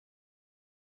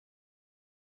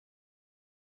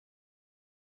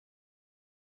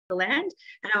the land,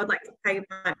 and I would like to pay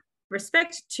my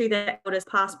respect to their elders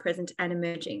past, present and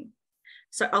emerging.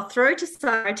 So I'll throw to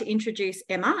Sarah to introduce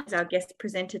Emma as our guest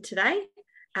presenter today.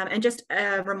 And just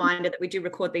a reminder that we do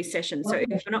record these sessions. So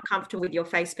if you're not comfortable with your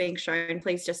face being shown,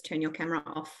 please just turn your camera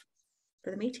off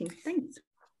for the meeting. Thanks.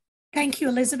 Thank you,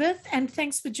 Elizabeth, and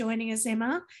thanks for joining us,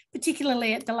 Emma,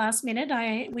 particularly at the last minute.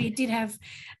 We did have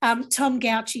Tom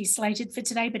Gauci slated for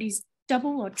today, but he's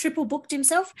double or triple booked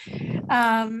himself.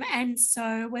 And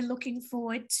so we're looking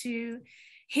forward to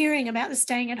hearing about the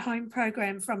Staying at Home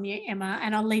program from you, Emma,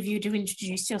 and I'll leave you to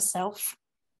introduce yourself.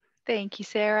 Thank you,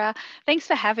 Sarah. Thanks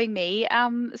for having me.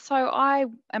 So I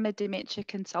am a dementia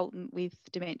consultant with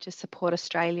Dementia Support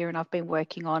Australia, and I've been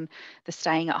working on the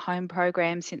Staying at Home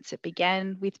program since it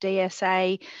began with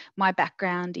DSA. My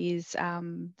background is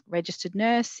registered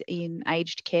nurse in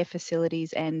aged care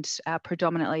facilities, and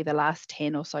predominantly the last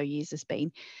 10 or so years has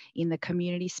been in the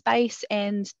community space.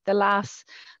 And the last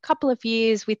couple of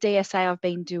years with DSA, I've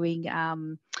been doing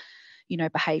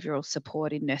behavioural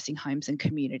support in nursing homes and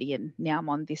community. And now I'm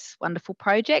on this wonderful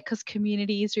project because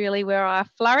community is really where I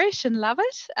flourish and love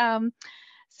it.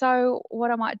 So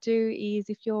what I might do is,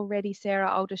 if you're ready,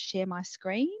 Sarah, I'll just share my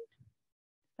screen.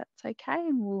 That's okay.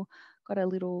 And we'll got a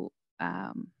little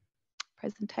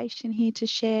presentation here to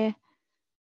share.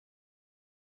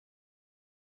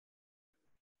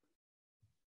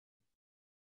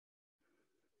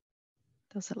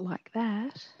 Does it like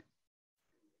that?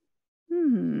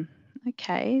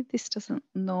 Okay, this doesn't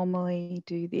normally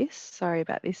do this. Sorry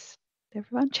about this,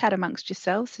 everyone. Chat amongst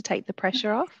yourselves to take the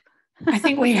pressure off. I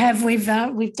think we have. We've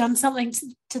done something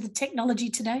to the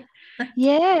technology today.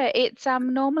 Yeah, it's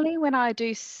normally when I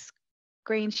do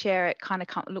screen share, it kind of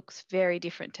looks very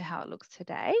different to how it looks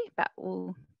today. But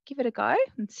we'll give it a go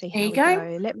and see how we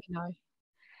go. Let me know.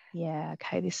 Yeah,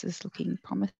 okay, this is looking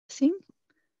promising.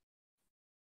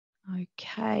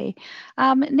 Okay,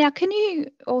 now can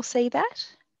you all see that?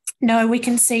 No, we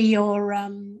can see your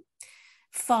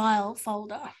file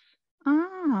folder.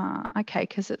 Ah, okay,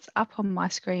 because it's up on my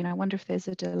screen. I wonder if there's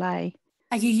a delay.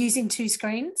 Are you using two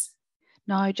screens?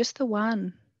 No, just the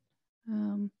one.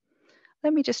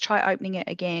 Let me just try opening it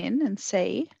again and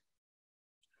see.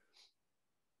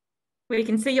 We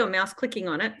can see your mouse clicking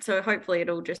on it, so hopefully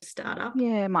it'll just start up.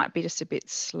 Yeah, it might be just a bit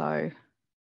slow.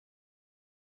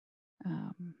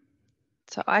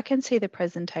 So I can see the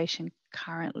presentation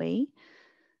currently.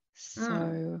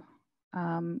 So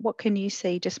what can you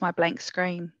see? Just my blank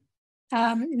screen?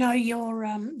 No,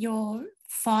 your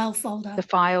file folder. The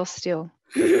file still.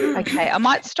 Okay, I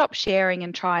might stop sharing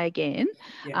and try again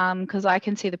because I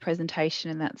can see the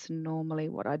presentation, and that's normally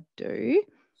what I do.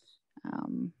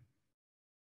 And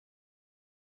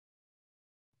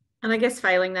I guess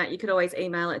failing that, you could always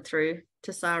email it through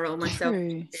to Sarah or myself.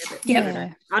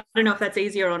 Yeah. I don't know if that's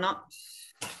easier or not.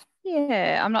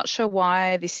 Yeah, I'm not sure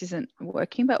why this isn't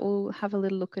working, but we'll have a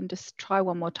little look and just try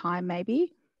one more time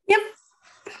maybe. Yep.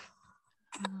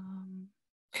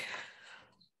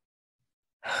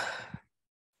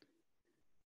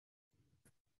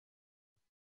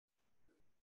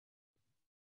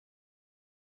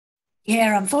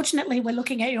 Yeah, unfortunately, we're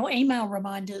looking at your email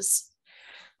reminders.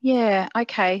 Yeah,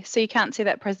 okay. So you can't see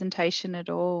that presentation at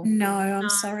all? No, I'm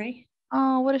sorry.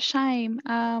 Oh, what a shame.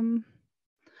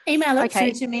 Email it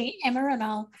through to me,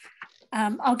 Emma,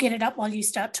 and I'll get it up while you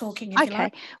start talking, if you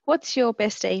like. What's your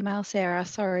best email, Sarah?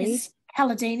 Sorry. It's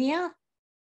Caladenia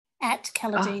at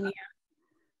Caladenia.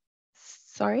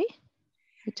 Sorry?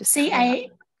 CALADENIA.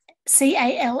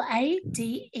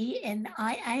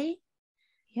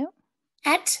 Yep.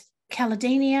 At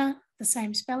Caladenia, the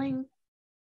same spelling.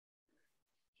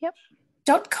 Yep.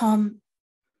 .com.au.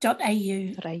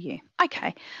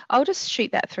 Okay, I'll just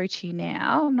shoot that through to you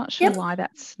now. I'm not sure why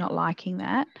that's not liking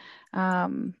that.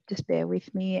 Just bear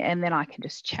with me, and then I can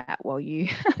just chat while you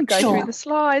go through the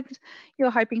slides. You're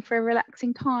hoping for a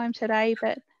relaxing time today,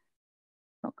 but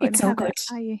not going to have it,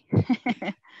 are you?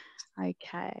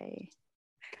 Okay.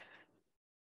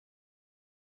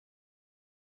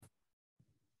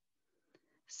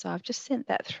 So I've just sent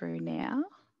that through now.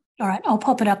 All right, I'll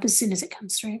pop it up as soon as it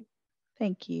comes through.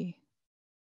 Thank you.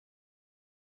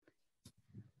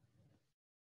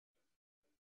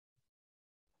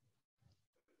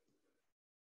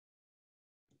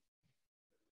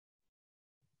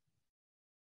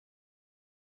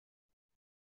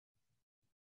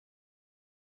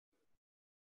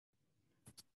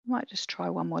 Might just try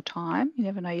one more time. You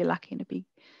never know, you're lucky in a big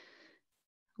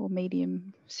or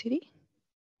medium city.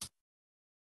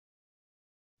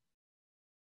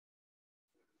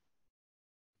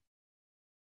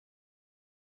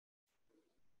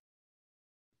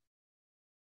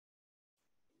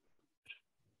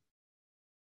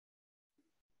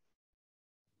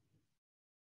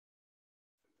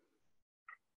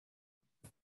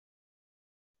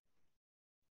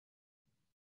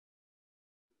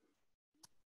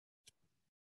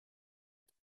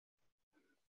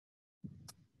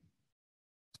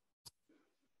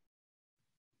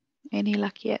 Any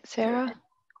luck yet, Sarah?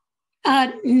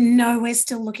 No, we're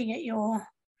still looking at your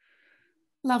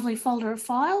lovely folder of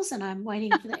files, and I'm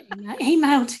waiting for that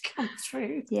email to come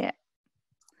through. Yeah.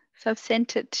 So I've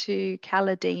sent it to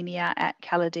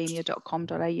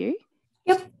caledenia@caledenia.com.au.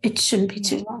 Yep, it shouldn't be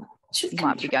too long. You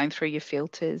might be going through your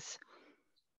filters.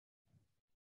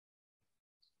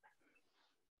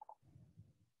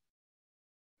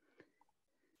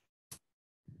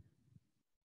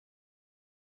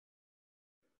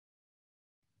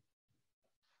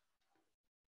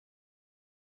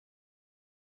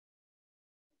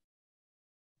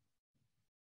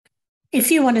 If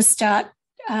you want to start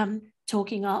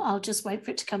talking, I'll just wait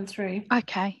for it to come through.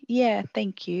 Okay, yeah,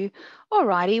 thank you. All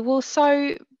righty, well,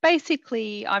 so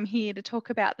basically I'm here to talk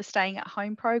about the Staying at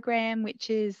Home program, which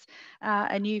is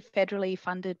a new federally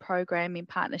funded program in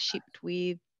partnership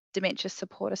with Dementia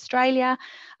Support Australia.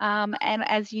 And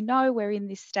as you know, we're in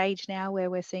this stage now where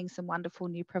we're seeing some wonderful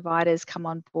new providers come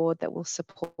on board that will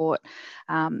support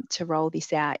to roll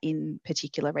this out in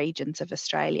particular regions of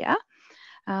Australia.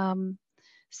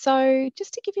 So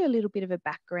just to give you a little bit of a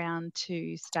background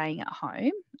to Staying at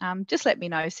Home, just let me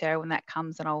know, Sarah, when that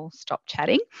comes and I'll stop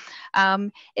chatting.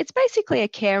 It's basically a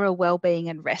carer wellbeing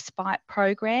and respite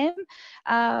program.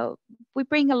 We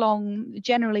bring along,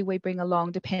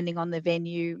 depending on the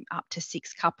venue, up to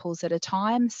 6 couples at a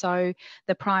time. So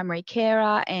the primary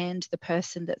carer and the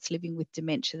person that's living with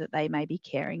dementia that they may be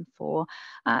caring for.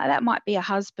 That might be a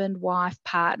husband, wife,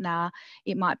 partner.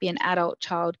 It might be an adult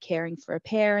child caring for a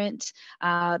parent.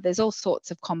 There's all sorts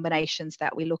of combinations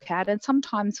that we look at, and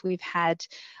sometimes we've had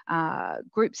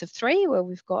groups of 3 where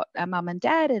we've got a mum and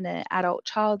dad and an adult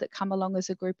child that come along as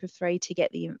a group of 3 to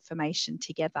get the information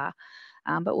together.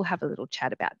 But we'll have a little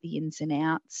chat about the ins and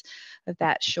outs of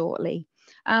that shortly.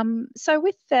 So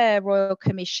with the Royal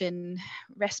Commission,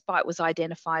 respite was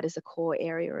identified as a core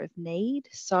area of need.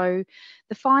 So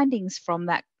the findings from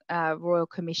that Royal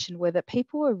Commission were that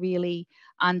people were really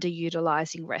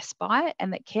underutilising respite,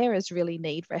 and that carers really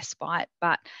need respite,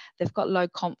 but they've got low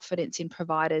confidence in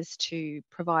providers to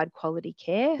provide quality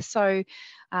care. So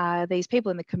these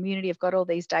people in the community have got all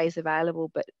these days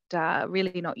available, but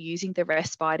really not using the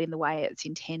respite in the way it's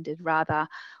intended, rather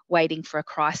waiting for a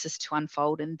crisis to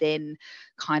unfold and then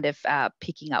kind of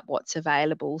picking up what's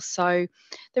available. So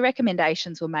the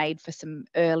recommendations were made for some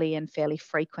early and fairly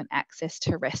frequent access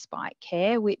to respite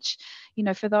care, which, you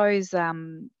know, for those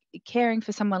caring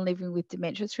for someone living with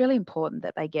dementia, it's really important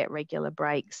that they get regular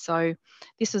breaks. So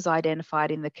this was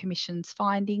identified in the Commission's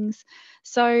findings.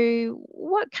 So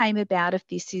what came about of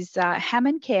this is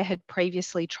Hammond Care had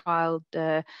previously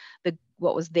trialled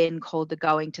what was then called the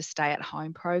Going to Stay at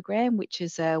Home program, which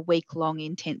is a week-long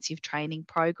intensive training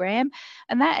program.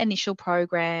 And that initial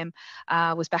program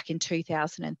was back in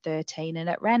 2013, and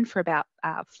it ran for about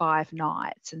 5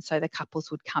 nights. And so the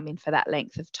couples would come in for that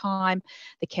length of time.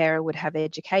 The carer would have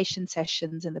education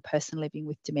sessions, and the person living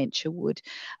with dementia would,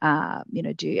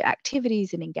 do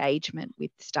activities and engagement with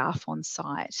staff on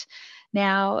site.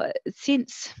 Now,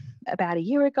 since about a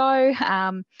year ago,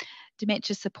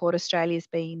 Dementia Support Australia has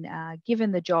been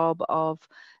given the job of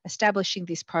establishing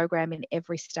this program in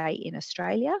every state in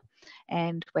Australia,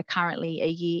 and we're currently a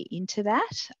year into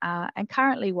that. And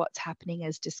currently what's happening,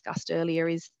 as discussed earlier,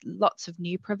 is lots of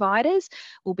new providers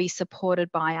will be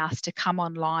supported by us to come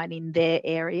online in their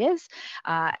areas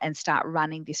and start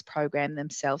running this program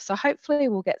themselves. So hopefully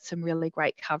we'll get some really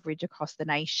great coverage across the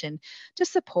nation to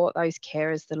support those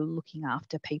carers that are looking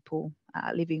after people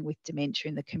living with dementia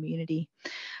in the community.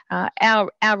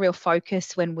 Our real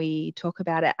focus when we talk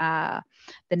about it,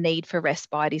 the need for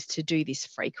respite, is to do this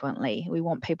frequently. We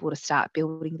want people to start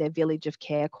building their village of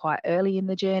care quite early in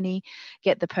the journey,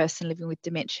 get the person living with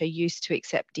dementia used to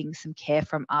accepting some care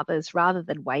from others rather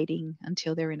than waiting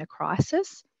until they're in a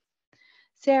crisis.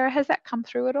 Sarah, has that come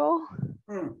through at all?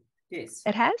 Yes.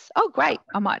 It has? Oh, great.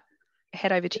 I might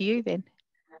head over to you then.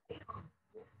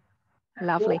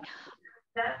 Lovely.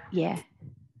 Yeah.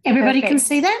 Everybody can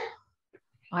see that?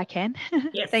 I can.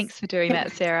 Yes. Thanks for doing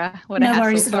that, Sarah. What No a hassle.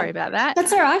 worries at all. Sorry about that.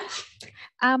 That's all right.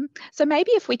 So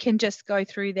maybe if we can just go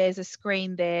through, there's a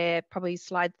screen there, probably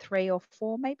slide 3 or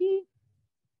 4 maybe.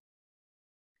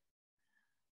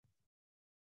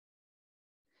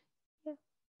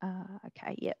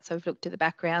 Okay, yeah, so we've looked at the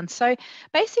background. So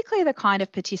basically the kind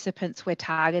of participants we're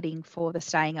targeting for the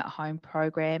Staying at Home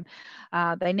program,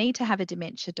 they need to have a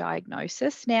dementia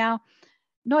diagnosis. Now,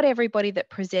 not everybody that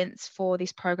presents for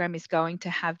this program is going to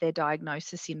have their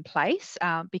diagnosis in place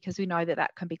because we know that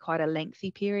that can be quite a lengthy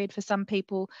period for some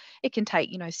people. It can take,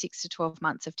 6 to 12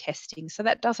 months of testing. So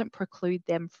that doesn't preclude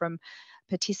them from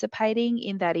participating.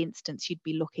 In that instance, you'd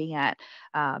be looking at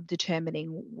determining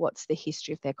what's the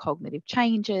history of their cognitive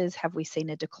changes. Have we seen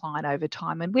a decline over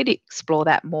time? And we'd explore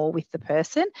that more with the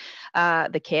person,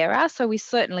 the carer. So we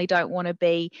certainly don't want to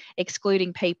be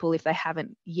excluding people if they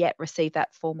haven't yet received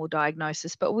that formal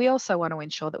diagnosis, but we also want to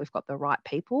ensure that we've got the right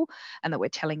people and that we're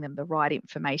telling them the right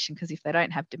information, because if they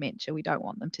don't have dementia, we don't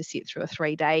want them to sit through a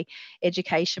 3-day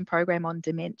education program on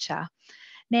dementia.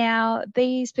 Now,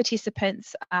 these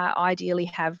participants ideally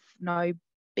have no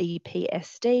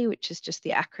BPSD, which is just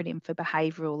the acronym for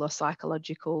behavioural or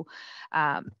psychological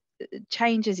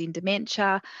changes in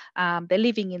dementia. They're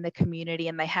living in the community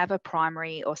and they have a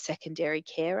primary or secondary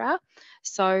carer.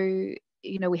 So,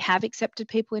 you know, we have accepted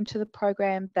people into the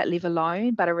program that live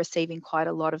alone but are receiving quite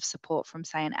a lot of support from,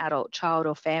 say, an adult child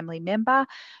or family member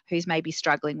who's maybe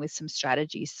struggling with some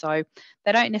strategies. So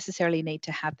they don't necessarily need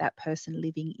to have that person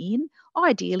living in.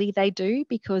 Ideally, they do,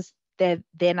 because they're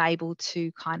then able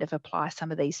to kind of apply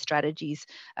some of these strategies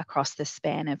across the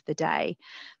span of the day.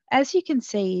 As you can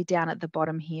see down at the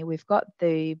bottom here, we've got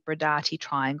the Brodati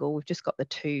triangle. We've just got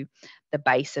the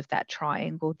base of that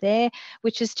triangle there,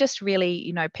 which is just really,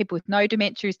 you know, people with no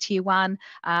dementia is tier 1,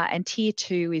 and tier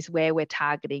 2 is where we're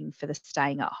targeting for the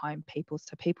staying at home people.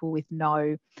 So people with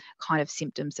no kind of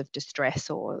symptoms of distress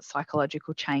or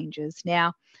psychological changes.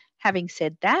 Now, having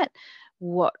said that,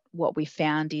 what we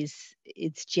found is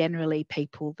it's generally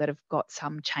people that have got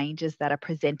some changes that are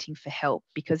presenting for help,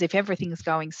 because if everything's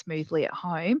going smoothly at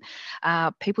home,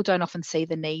 people don't often see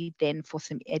the need then for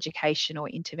some education or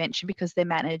intervention because they're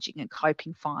managing and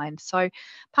coping fine. So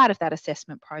part of that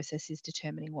assessment process is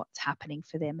determining what's happening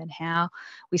for them and how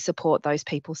we support those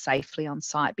people safely on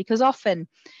site, because often,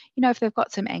 you know, if they've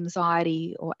got some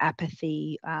anxiety or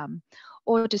apathy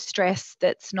or distress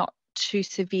that's not too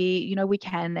severe, you know, we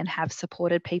can and have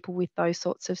supported people with those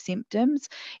sorts of symptoms.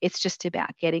 It's just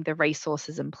about getting the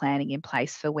resources and planning in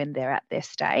place for when they're at their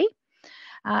stay.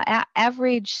 Our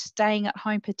average staying at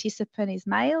home participant is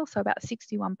male, so about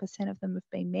 61% of them have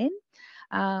been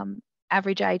men.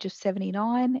 Average age of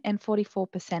 79, and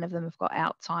 44% of them have got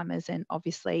Alzheimer's, and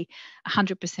obviously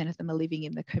 100% of them are living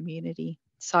in the community.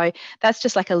 So that's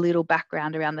just like a little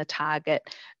background around the target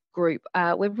group.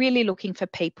 We're really looking for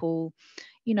people,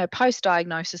 you know,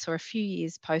 post-diagnosis or a few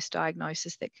years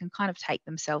post-diagnosis that can kind of take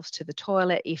themselves to the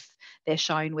toilet if they're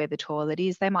shown where the toilet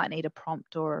is. They might need a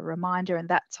prompt or a reminder, and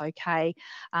that's okay.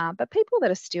 But people that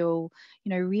are still,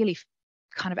 you know, really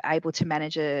kind of able to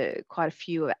manage quite a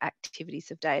few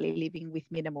activities of daily living with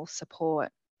minimal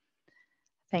support.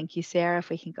 Thank you, Sarah.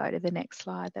 If we can go to the next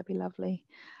slide, that'd be lovely.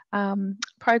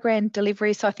 Program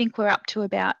delivery. So I think we're up to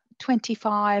about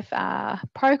 25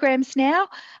 programs now.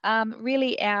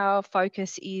 Really our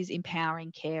focus is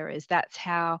empowering carers. That's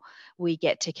how we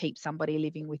get to keep somebody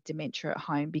living with dementia at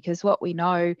home, because what we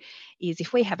know is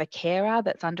if we have a carer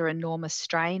that's under enormous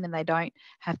strain and they don't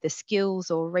have the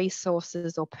skills or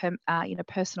resources or you know,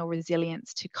 personal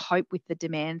resilience to cope with the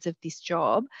demands of this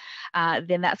job,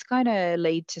 then that's going to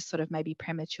lead to sort of maybe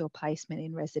premature placement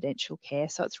in residential care.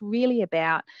 So it's really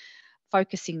about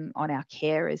focusing on our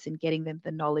carers and getting them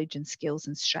the knowledge and skills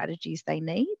and strategies they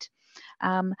need.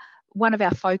 One of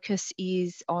our focus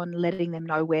is on letting them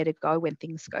know where to go when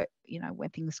things go, you know, when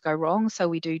things go wrong. So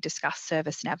we do discuss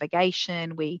service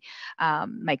navigation. We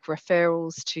make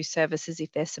referrals to services if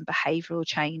there's some behavioural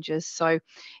changes. So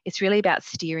it's really about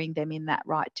steering them in that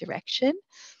right direction.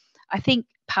 I think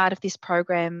part of this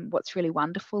program, what's really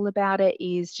wonderful about it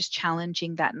is just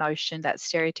challenging that notion, that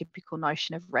stereotypical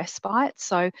notion of respite.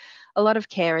 So a lot of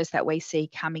carers that we see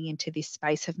coming into this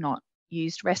space have not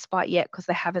used respite yet because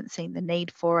they haven't seen the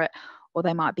need for it, or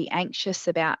they might be anxious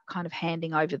about kind of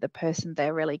handing over the person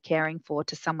they're really caring for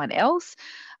to someone else.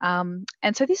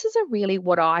 And so this is a really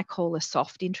what I call a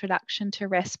soft introduction to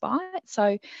respite.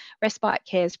 So respite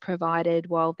care is provided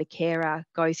while the carer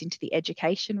goes into the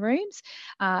education rooms,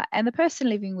 and the person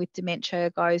living with dementia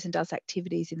goes and does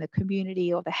activities in the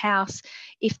community or the house.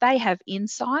 If they have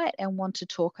insight and want to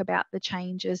talk about the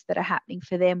changes that are happening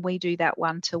for them, we do that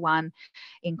one-to-one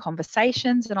in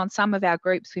conversations. And on some of our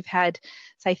groups, we've had,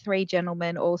 say, 3 gentlemen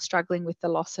all struggling with the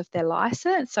loss of their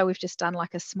license. So we've just done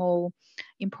like a small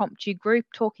impromptu group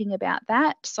talking about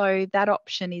that. So that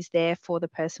option is there for the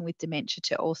person with dementia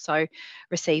to also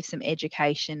receive some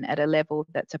education at a level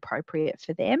that's appropriate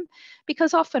for them.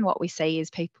 Because often what we see is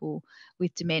people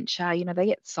with dementia, you know, they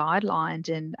get sidelined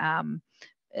and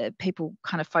people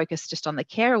kind of focus just on the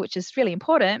carer, which is really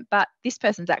important, but this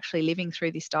person's actually living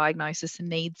through this diagnosis and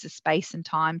needs the space and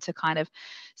time to kind of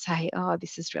say, oh,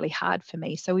 this is really hard for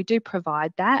me. So we do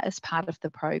provide that as part of the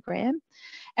program.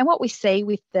 And what we see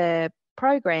with the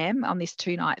program on this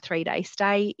 2-night, 3-day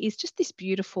stay is just this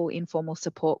beautiful informal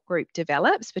support group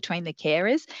develops between the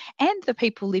carers and the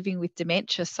people living with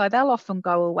dementia. So they'll often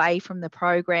go away from the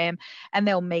program and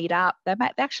they'll meet up. They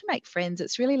actually make friends.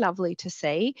 It's really lovely to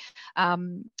see.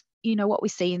 What we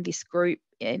see in this group,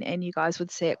 and you guys would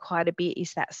see it quite a bit,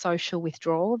 is that social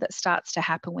withdrawal that starts to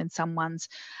happen when someone's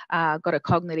got a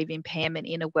cognitive impairment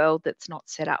in a world that's not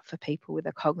set up for people with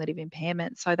a cognitive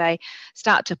impairment. So they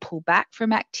start to pull back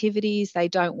from activities. They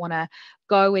don't want to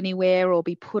go anywhere or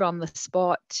be put on the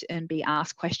spot and be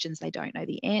asked questions they don't know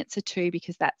the answer to,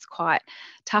 because that's quite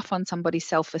tough on somebody's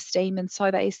self-esteem. And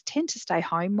so they tend to stay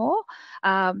home more.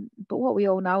 But what we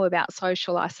all know about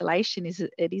social isolation is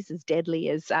it is as deadly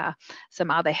as some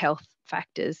other health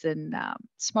factors and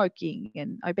smoking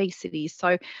and obesity.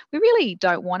 So we really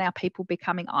don't want our people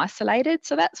becoming isolated.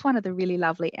 So that's one of the really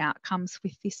lovely outcomes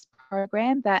with this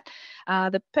program, that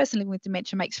the person living with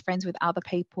dementia makes friends with other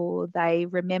people. They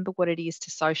remember what it is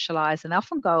to socialise, and they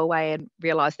often go away and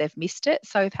realise they've missed it.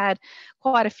 So we've had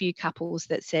quite a few couples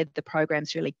that said the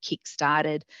program's really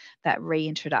kick-started that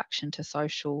reintroduction to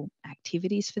social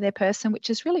activities for their person, which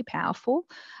is really powerful,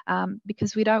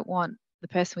 because we don't want the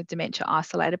person with dementia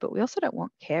isolated, but we also don't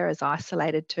want carers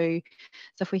isolated too.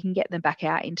 So if we can get them back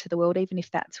out into the world, even if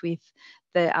that's with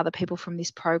the other people from this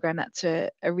program, that's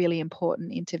a really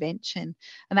important intervention.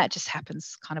 And that just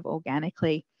happens kind of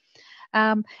organically.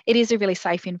 It is a really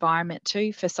safe environment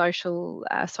too for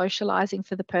socialising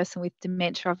for the person with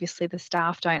dementia. Obviously, the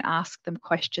staff don't ask them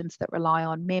questions that rely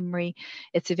on memory.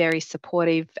 It's a very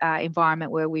supportive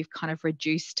environment where we've kind of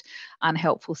reduced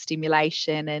unhelpful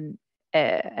stimulation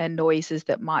and noises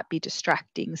that might be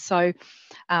distracting. So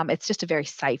it's just a very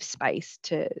safe space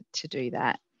to do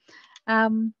that.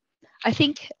 I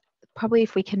think probably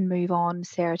if we can move on,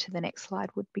 Sarah, to the next slide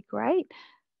would be great.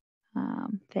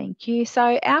 Thank you.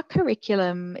 So our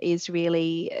curriculum is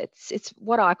really, it's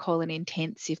what I call an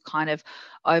intensive kind of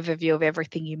overview of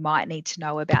everything you might need to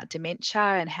know about dementia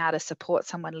and how to support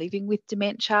someone living with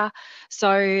dementia.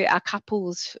 So our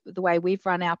couples, the way we've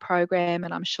run our program,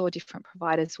 and I'm sure different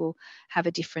providers will have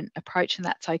a different approach, and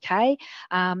that's okay.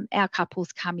 Our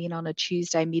couples come in on a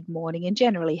Tuesday mid-morning and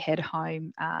generally head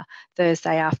home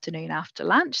Thursday afternoon after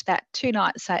lunch. That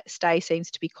 2-night stay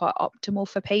seems to be quite optimal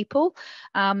for people.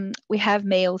 We have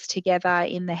meals together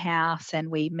in the house and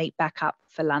we meet back up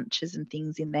for lunches and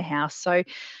things in the house. So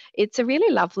it's a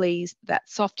really lovely, that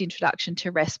soft introduction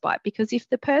to respite, because if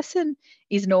the person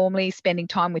is normally spending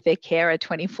time with their carer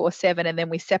 24/7 and then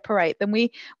we separate them,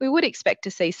 we would expect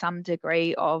to see some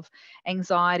degree of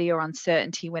anxiety or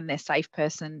uncertainty when their safe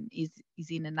person is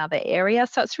in another area.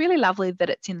 So it's really lovely that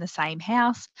it's in the same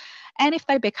house. And if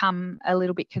they become a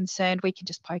little bit concerned, we can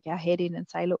just poke our head in and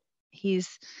say, look,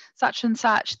 here's such and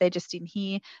such, they're just in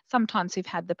here. Sometimes we've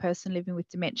had the person living with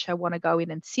dementia want to go in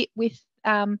and sit with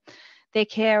their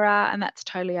carer, and that's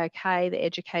totally okay. The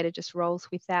educator just rolls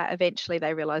with that. Eventually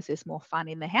they realise there's more fun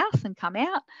in the house and come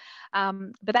out.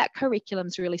 But that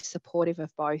curriculum's really supportive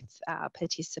of both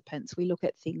participants. We look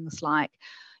at things like,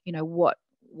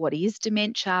 what is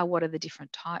dementia? What are the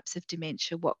different types of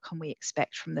dementia? What can we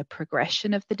expect from the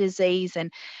progression of the disease? And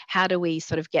how do we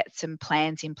sort of get some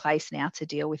plans in place now to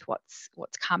deal with what's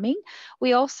coming?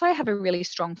 We also have a really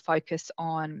strong focus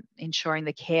on ensuring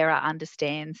the carer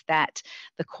understands that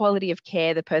the quality of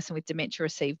care the person with dementia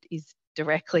received is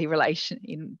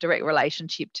in direct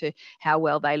relationship to how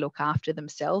well they look after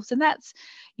themselves. And that's,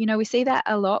 we see that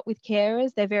a lot with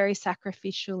carers. They're very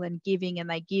sacrificial and giving, and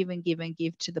they give and give and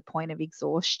give to the point of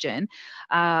exhaustion.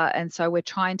 And so we're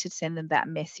trying to send them that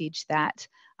message that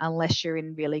unless you're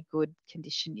in really good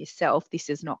condition yourself, this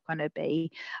is not going to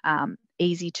be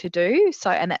easy to do.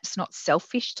 So, and that's not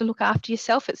selfish to look after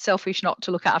yourself. It's selfish not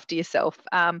to look after yourself.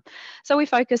 So we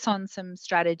focus on some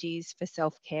strategies for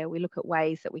self-care. We look at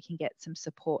ways that we can get some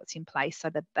supports in place so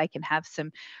that they can have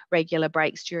some regular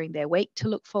breaks during their week to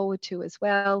look forward to as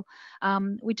well.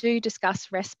 We do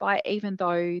discuss respite, even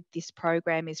though this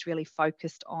program is really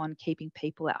focused on keeping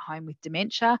people at home with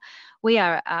dementia. We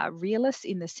are realists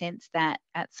in the sense that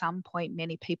at some point,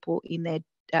 many people in their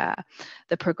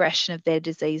the progression of their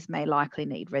disease may likely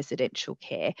need residential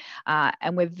care.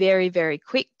 And we're very, very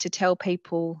quick to tell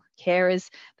people, carers,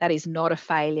 that is not a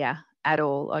failure at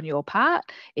all on your part.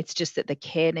 It's just that the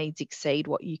care needs exceed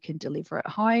what you can deliver at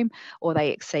home, or they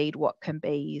exceed what can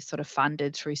be sort of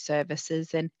funded through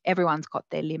services, and everyone's got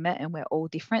their limit and we're all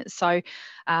different. So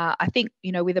I think,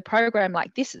 with a program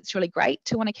like this, it's really great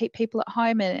to want to keep people at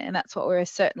home, and that's what we're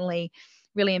certainly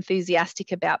really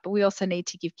enthusiastic about. But we also need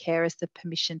to give carers the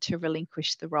permission to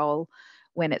relinquish the role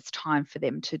when it's time for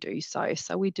them to do so.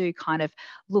 So we do kind of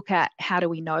look at how do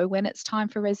we know when it's time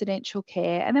for residential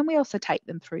care, and then we also take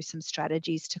them through some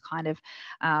strategies to kind of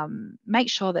make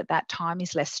sure that that time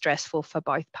is less stressful for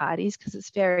both parties, because it's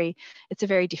a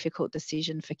very difficult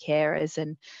decision for carers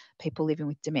and people living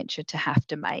with dementia to have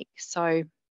to make. So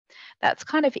that's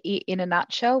kind of it in a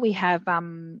nutshell. We have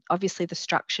obviously the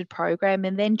structured program,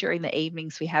 and then during the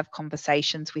evenings we have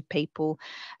conversations with people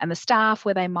and the staff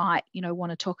where they might, want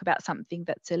to talk about something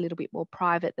that's a little bit more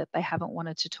private that they haven't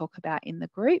wanted to talk about in the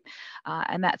group,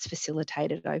 and that's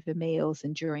facilitated over meals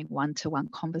and during one-to-one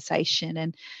conversation.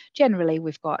 And generally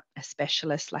we've got a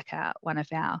specialist, like one of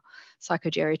our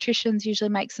psychogeriatricians usually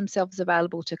makes themselves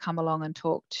available to come along and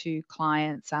talk to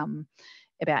clients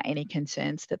about any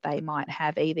concerns that they might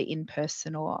have, either in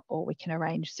person or we can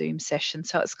arrange Zoom sessions.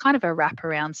 So it's kind of a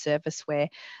wraparound service where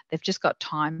they've just got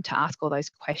time to ask all those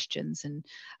questions and,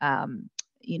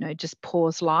 just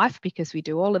pause life, because we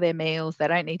do all of their meals. They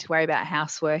don't need to worry about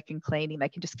housework and cleaning. They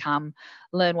can just come,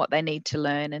 learn what they need to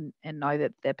learn, and know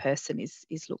that their person is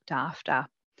looked after.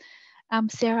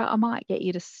 Sarah, I might get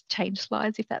you to change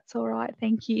slides if that's all right.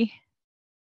 Thank you.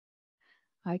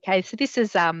 Okay, so this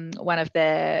is one of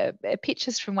the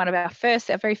pictures from one of our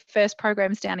very first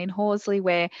programs down in Horsley,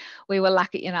 where we were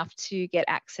lucky enough to get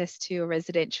access to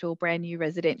a brand new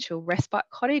residential respite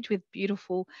cottage with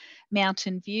beautiful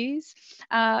mountain views.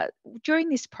 During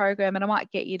this program, and I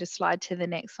might get you to slide to the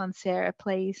next one, Sarah,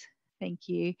 please. Thank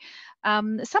you.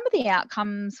 Some of the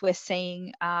outcomes we're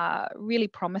seeing are really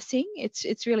promising.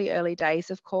 It's really early days,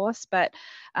 of course, but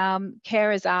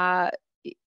carers are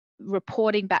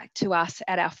reporting back to us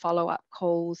at our follow-up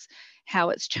calls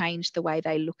how it's changed the way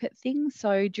they look at things.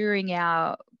 So during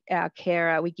our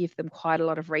carer, we give them quite a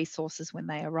lot of resources when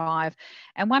they arrive,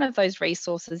 and one of those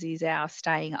resources is our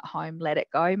staying at home let it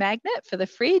go magnet for the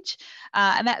fridge,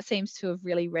 and that seems to have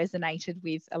really resonated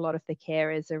with a lot of the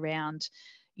carers around,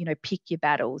 pick your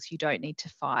battles. You don't need to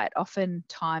fight.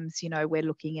 Oftentimes, we're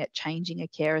looking at changing a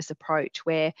carer's approach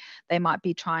where they might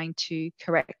be trying to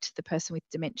correct the person with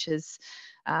dementia's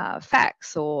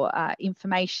facts or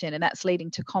information, and that's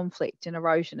leading to conflict and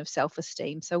erosion of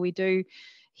self-esteem. So we do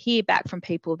hear back from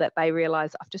people that they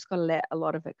realise, I've just got to let a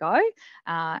lot of it go,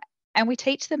 and we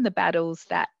teach them the battles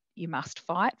that you must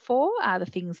fight for, the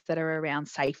things that are around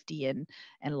safety and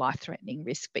life-threatening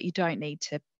risk, but you don't need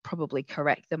to probably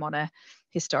correct them on a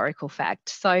historical fact.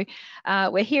 So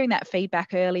we're hearing that feedback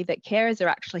early, that carers are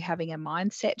actually having a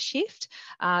mindset shift.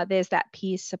 There's that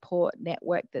peer support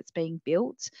network that's being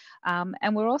built,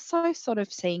 and we're also sort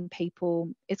of seeing people,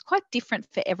 it's quite different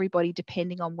for everybody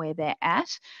depending on where they're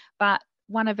at, but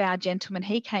one of our gentlemen,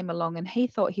 he came along and he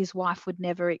thought his wife would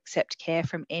never accept care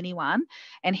from anyone,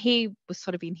 and he was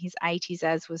sort of in his 80s,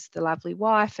 as was the lovely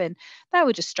wife, and they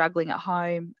were just struggling at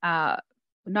home,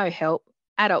 no help,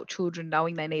 adult children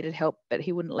knowing they needed help, but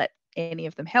he wouldn't let any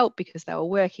of them help because they were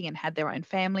working and had their own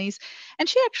families. And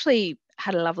she actually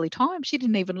had a lovely time. She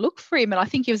didn't even look for him. And I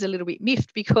think he was a little bit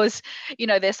miffed because,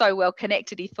 they're so well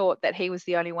connected. He thought that he was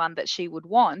the only one that she would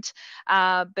want.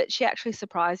 But she actually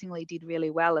surprisingly did really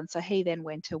well. And so he then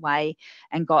went away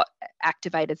and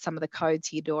activated some of the codes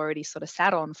he'd already sort of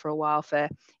sat on for a while for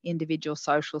individual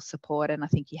social support. And I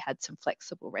think he had some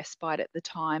flexible respite at the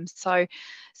time. So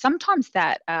sometimes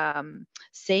that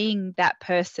seeing that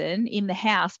person in the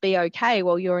house be okay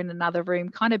while you're in another room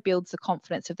kind of builds the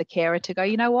confidence of the carer to go,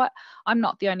 you know what, I'm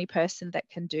not the only person that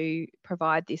can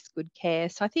provide this good care.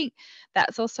 So I think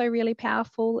that's also really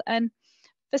powerful. And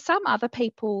for some other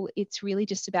people, it's really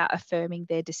just about affirming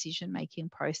their decision-making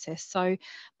process. So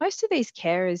most of these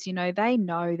carers, they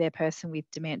know their person with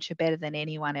dementia better than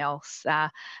anyone else.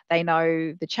 They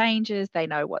know the changes, they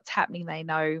know what's happening, they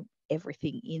know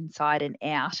everything inside and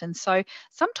out. And so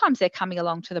sometimes they're coming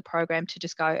along to the program to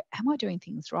just go, am I doing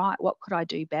things right? What could I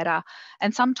do better?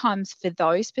 And sometimes for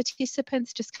those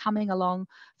participants, just coming along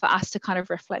for us to kind of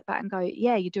reflect back and go,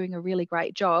 yeah, you're doing a really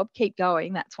great job. Keep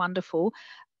going. That's wonderful.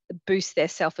 Boost their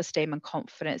self-esteem and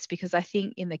confidence, because I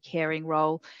think in the caring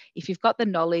role, if you've got the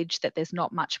knowledge that there's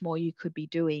not much more you could be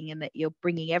doing and that you're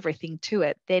bringing everything to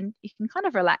it, then you can kind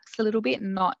of relax a little bit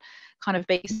and not kind of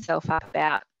beat yourself up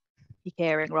about your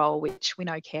caring role, which we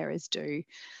know carers do.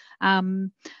 Do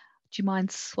you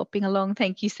mind swapping along?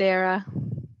 Thank you, Sarah.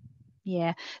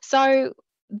 Yeah. So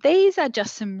these are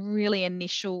just some really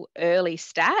initial early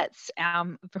stats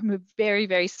from a very,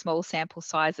 very small sample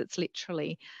size. It's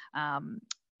literally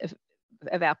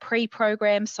of our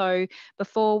pre-program. So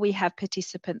before we have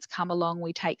participants come along,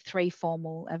 we take 3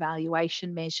 formal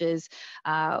evaluation measures.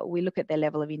 We look at their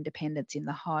level of independence in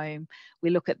the home. We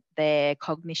look at their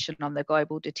cognition on the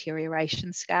global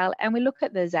deterioration scale, and we look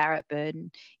at the Zarat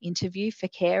burden interview for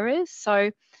carers.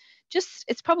 So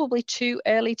it's probably too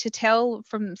early to tell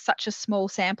from such a small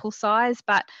sample size,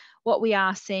 but what we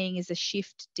are seeing is a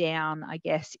shift down, I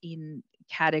guess, in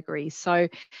categories. So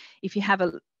if you have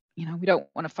we don't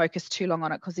want to focus too long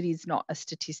on it because it is not a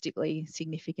statistically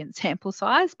significant sample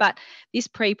size, but this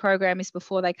pre-program is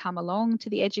before they come along to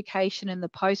the education, and the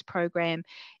post-program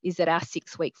is at our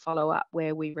 6-week follow-up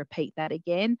where we repeat that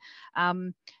again.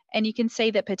 And you can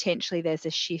see that potentially there's a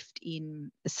shift in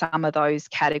some of those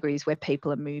categories where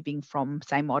people are moving from,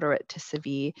 say, moderate to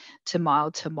severe to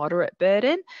mild to moderate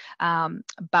burden.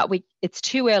 But it's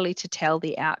too early to tell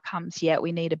the outcomes yet.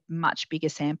 We need a much bigger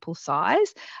sample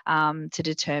size to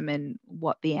determine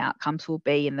what the outcomes will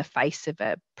be in the face of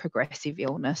a progressive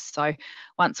illness. So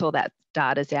once all that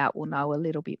data's out, we'll know a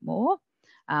little bit more.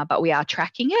 But we are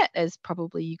tracking it, as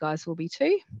probably you guys will be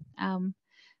too.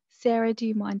 Sarah, do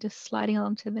you mind just sliding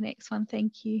along to the next one?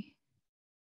 Thank you.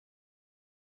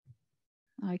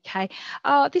 Okay.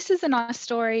 This is a nice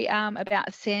story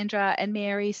about Sandra and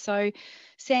Mary. So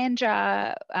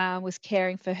Sandra was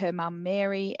caring for her mum,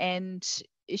 Mary, and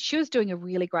she was doing a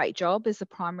really great job as a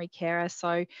primary carer.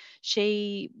 So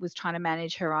she was trying to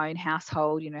manage her own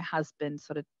household, husband,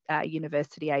 sort of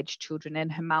university age children,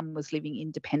 and her mum was living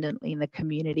independently in the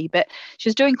community. But she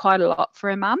was doing quite a lot for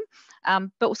her mum,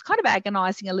 but was kind of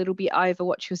agonising a little bit over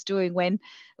what she was doing when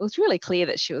it was really clear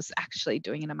that she was actually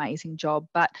doing an amazing job.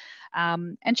 But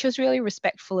and she was really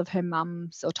respectful of her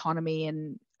mum's autonomy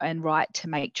and right to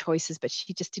make choices, but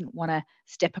she just didn't want to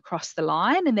step across the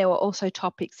line. And there were also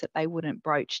topics that they wouldn't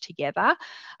broach together.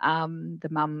 The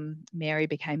mum, Mary,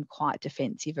 became quite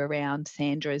defensive around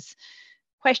Sandra's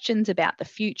questions about the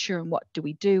future and what do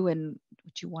we do, and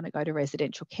would you want to go to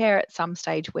residential care at some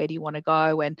stage, where do you want to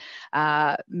go? And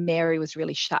Mary was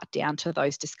really shut down to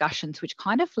those discussions, which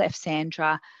kind of left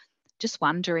Sandra just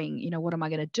wondering, what am I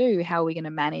going to do? How are we going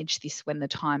to manage this when the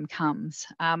time comes?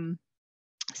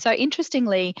 So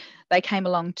interestingly, they came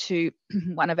along to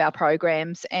one of our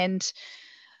programs, and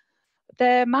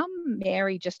the mum,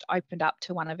 Mary, just opened up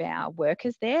to one of our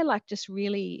workers there, just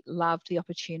really loved the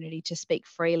opportunity to speak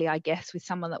freely, I guess, with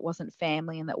someone that wasn't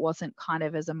family and that wasn't kind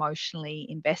of as emotionally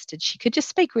invested. She could just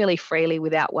speak really freely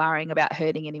without worrying about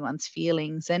hurting anyone's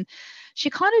feelings. And she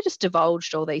kind of just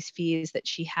divulged all these fears that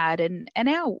she had. And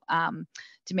our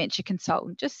dementia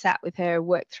consultant just sat with her,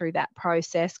 worked through that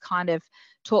process, kind of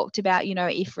talked about,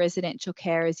 if residential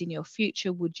care is in your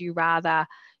future, would you rather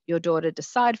your daughter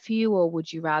decide for you, or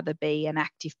would you rather be an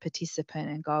active participant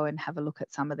and go and have a look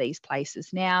at some of these places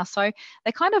now? So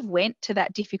they kind of went to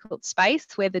that difficult space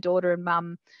where the daughter and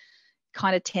mum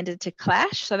kind of tended to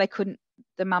clash. So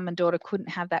the mum and daughter couldn't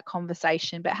have that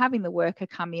conversation, but having the worker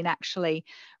come in actually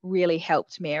really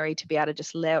helped Mary to be able to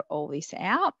just let all this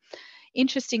out.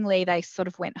 Interestingly, they sort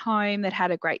of went home. They'd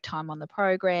had a great time on the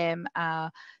program.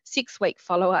 6-week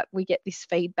follow-up, we get this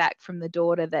feedback from the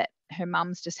daughter that her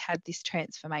mum's just had this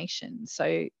transformation.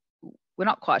 So we're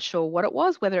not quite sure what it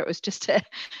was, whether it was just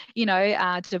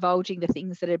divulging the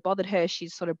things that had bothered her. She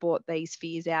sort of brought these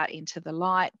fears out into the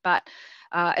light, but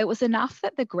it was enough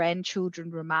that the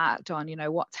grandchildren remarked on,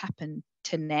 what's happened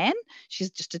to Nan.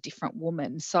 She's just a different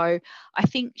woman. So I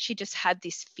think she just had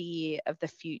this fear of the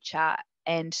future,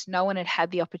 and no one had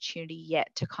had the opportunity yet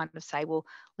to kind of say, well,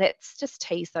 let's just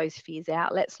tease those fears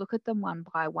out. Let's look at them one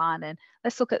by one, and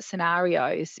let's look at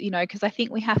scenarios, because I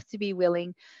think we have to be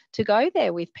willing to go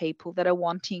there with people that are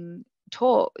wanting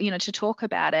to talk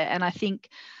about it. And I think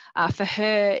for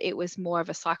her, it was more of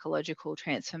a psychological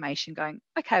transformation, going,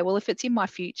 okay, well, if it's in my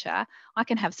future, I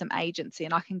can have some agency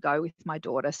and I can go with my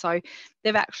daughter. So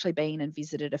they've actually been and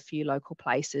visited a few local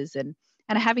places and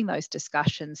having those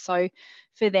discussions. So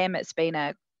for them, it's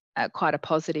been quite a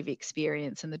positive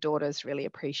experience, and the daughter's really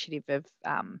appreciative of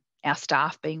our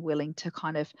staff being willing to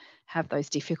kind of have those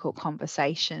difficult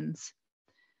conversations.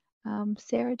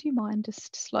 Sarah, do you mind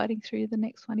just sliding through the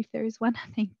next one if there is one?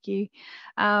 Thank you.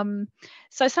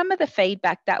 So some of the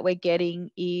feedback that we're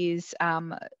getting is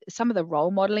some of the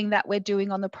role modelling that we're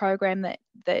doing on the program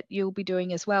that you'll be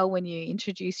doing as well when you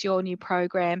introduce your new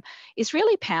program is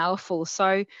really powerful.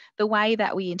 So the way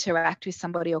that we interact with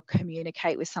somebody or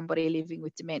communicate with somebody living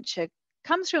with dementia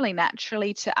comes really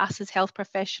naturally to us as health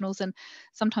professionals, and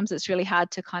sometimes it's really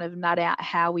hard to kind of nut out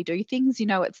how we do things. You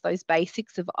know, it's those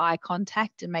basics of eye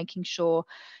contact and making sure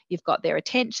you've got their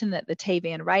attention, that the TV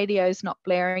and radio is not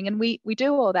blaring, and we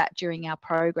do all that during our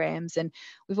programs, and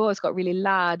we've always got really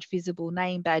large visible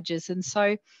name badges, and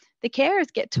so the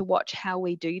carers get to watch how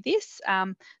we do this,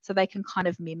 so they can kind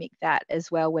of mimic that as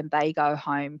well when they go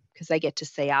home, because they get to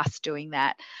see us doing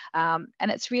that. And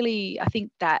it's really, I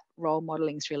think that role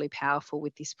modelling is really powerful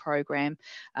with this program,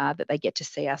 that they get to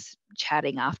see us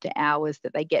chatting after hours,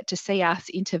 that they get to see us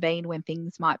intervene when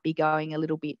things might be going a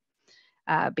little bit,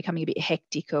 becoming a bit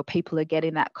hectic, or people are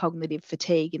getting that cognitive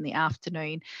fatigue in the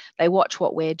afternoon. They watch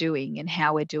what we're doing and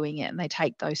how we're doing it, and they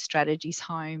take those strategies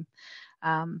home.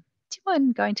 Do you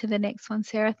mind going to the next one,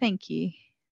 Sarah? Thank you.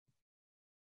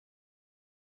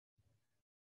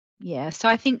 Yeah, so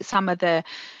I think some of the,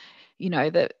 you know,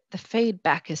 the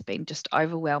feedback has been just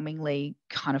overwhelmingly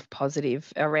kind of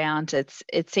positive around it.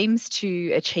 It seems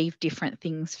to achieve different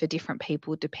things for different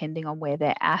people depending on where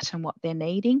they're at and what they're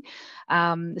needing.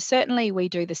 Certainly we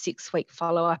do the 6-week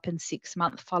follow-up and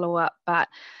 6-month follow-up, but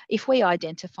if we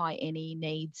identify any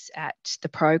needs at the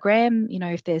program, you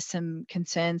know, if there's some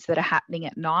concerns that are happening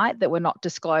at night that were not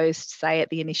disclosed, say at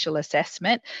the initial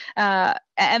assessment,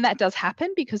 and that does happen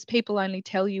because people only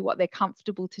tell you what they're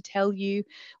comfortable to tell you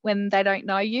when they don't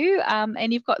know you,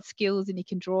 and you've got skills and you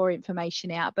can draw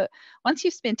information out. But once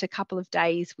you've spent a couple of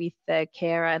days with the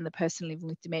carer and the person living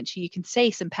with dementia, you can see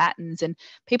some patterns, and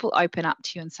people open up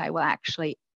to you and say, well,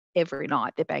 actually, every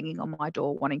night they're banging on my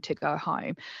door wanting to go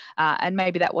home. And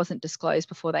maybe that wasn't disclosed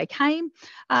before they came,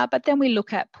 but then we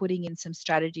look at putting in some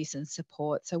strategies and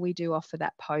support. So we do offer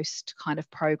that post kind of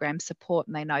program support,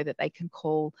 and they know that they can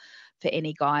call for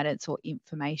any guidance or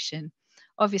information.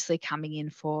 Obviously, coming in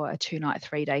for a 2-night,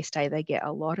 3-day stay, they get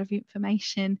a lot of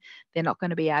information. They're not going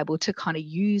to be able to kind of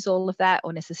use all of that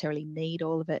or necessarily need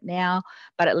all of it now,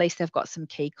 but at least they've got some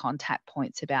key contact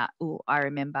points about, oh, I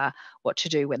remember what to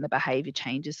do when the behaviour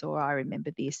changes, or I remember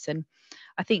this. And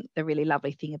I think the really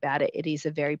lovely thing about it, it is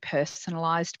a very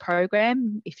personalised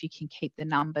program. If you can keep the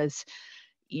numbers,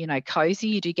 you know, cozy,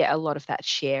 you do get a lot of that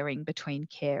sharing between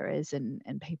carers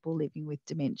and people living with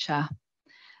dementia.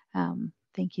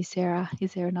 Thank you, Sarah.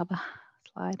 Is there another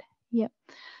slide? Yep.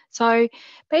 So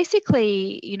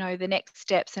basically, you know, the next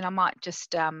steps, and I might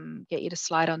just get you to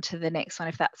slide on to the next one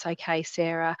if that's okay,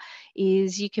 Sarah,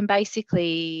 is you can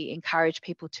basically encourage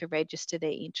people to register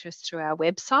their interest through our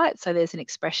website. So there's an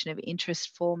expression of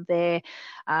interest form there.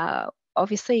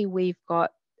 Obviously, we've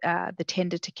got the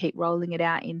tender to keep rolling it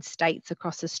out in states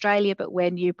across Australia, but where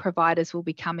new providers will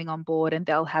be coming on board and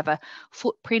they'll have a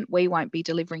footprint, we won't be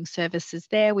delivering services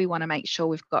there. We want to make sure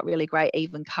we've got really great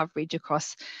even coverage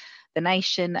across the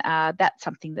nation. That's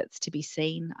something that's to be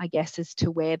seen, I guess, as to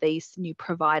where these new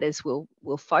providers will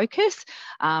focus,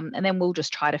 and then we'll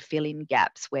just try to fill in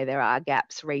gaps where there are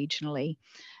gaps regionally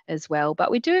as well. But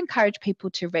we do encourage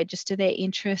people to register their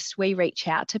interest. We reach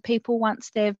out to people once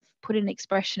they've put an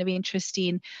expression of interest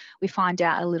in. We find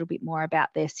out a little bit more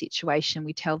about their situation.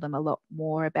 We tell them a lot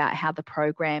more about how the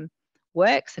program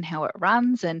works and how it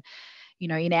runs. And, you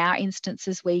know, in our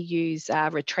instances, we use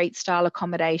retreat style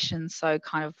accommodations, so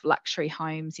kind of luxury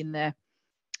homes in the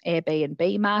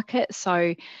Airbnb market.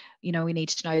 So, you know, we need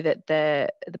to know that the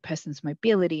person's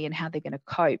mobility and how they're going to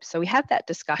cope. So we have that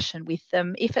discussion with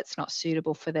them. If it's not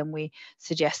suitable for them, we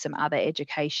suggest some other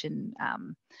education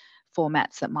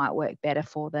formats that might work better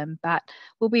for them. But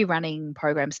we'll be running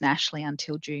programs nationally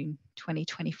until June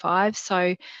 2025.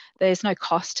 So there's no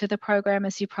cost to the program,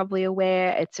 as you're probably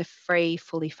aware. It's a free,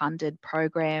 fully funded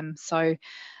program. So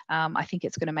I think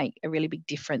it's going to make a really big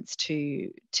difference to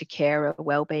carer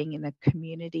wellbeing in the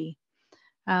community.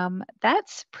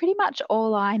 That's pretty much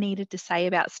all I needed to say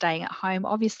about staying at home.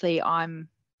 Obviously, I'm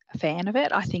a fan of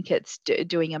it. I think it's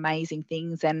doing amazing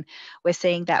things, and we're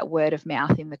seeing that word of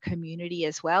mouth in the community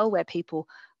as well, where people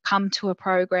come to a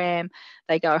program,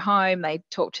 they go home, they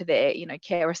talk to their, you know,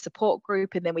 carer support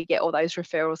group, and then we get all those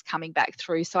referrals coming back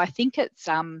through. So I think it's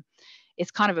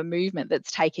kind of a movement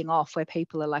that's taking off, where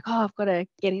people are like, oh, I've got to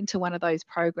get into one of those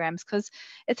programs, because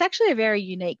it's actually a very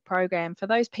unique program for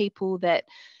those people that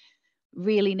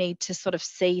really need to sort of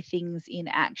see things in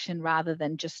action rather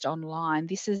than just online.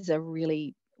 This is a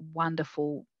really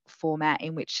wonderful format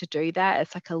in which to do that.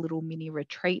 It's like a little mini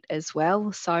retreat as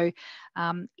well. So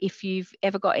if you've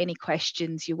ever got any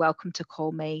questions, you're welcome to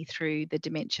call me through the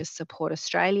Dementia Support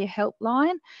Australia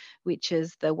helpline, which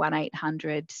is the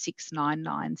 1800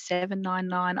 699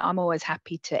 799. I'm always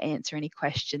happy to answer any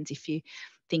questions if you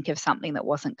think of something that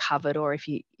wasn't covered, or if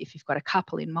you've got a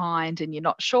couple in mind and you're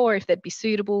not sure if they'd be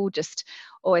suitable, just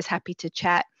always happy to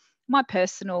chat. my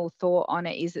personal thought on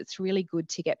it is it's really good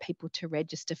to get people to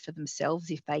register for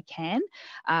themselves if they can,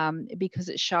 because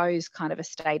it shows kind of a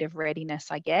state of readiness,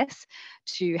 I guess,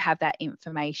 to have that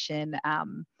information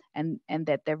and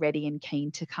that they're ready and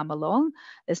keen to come along.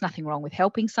 There's nothing wrong with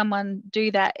helping someone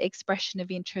do that expression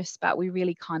of interest, but we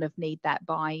really kind of need that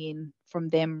buy-in from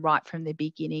them right from the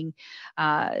beginning,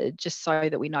 just so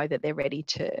that we know that they're ready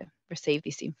to receive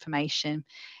this information.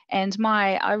 And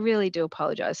I really do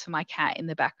apologise for my cat in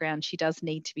the background. She does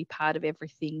need to be part of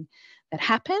everything that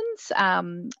happens.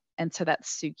 And so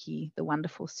that's Suki, the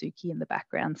wonderful Suki in the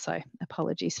background. So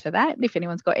apologies for that. If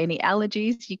anyone's got any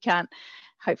allergies, you can't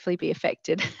hopefully be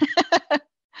affected.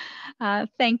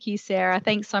 Thank you, Sarah.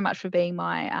 Thanks so much for being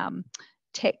my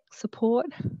tech support.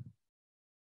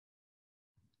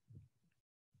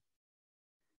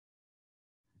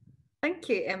 Thank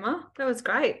you, Emma. That was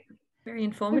great. Very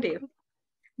informative.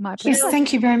 My pleasure. Yes,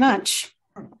 thank you very much.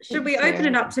 Should we open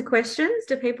it up to questions?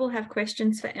 Do people have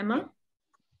questions for Emma?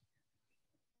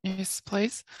 Yes,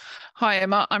 please. Hi,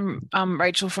 Emma. I'm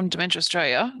Rachel from Dementia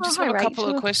Australia. Just have a couple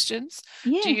of questions.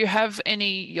 Yeah. Do you have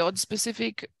any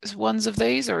YOD-specific ones of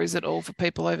these, or is it all for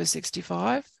people over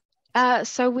 65?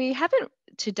 So we haven't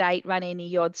to date run any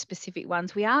YOD-specific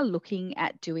ones. We are looking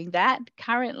at doing that.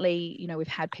 Currently, you know, we've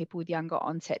had people with younger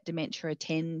onset dementia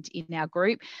attend in our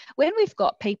group. When we've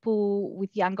got people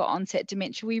with younger onset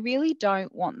dementia, we really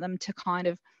don't want them to kind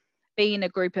of be in a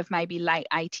group of maybe late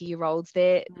 80-year-olds.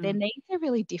 Their needs are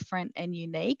really different and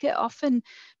unique. Often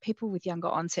people with younger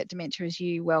onset dementia, as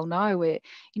you well know, you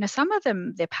know, some of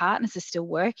them, their partners are still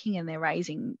working and they're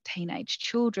raising teenage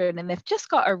children, and they've just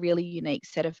got a really unique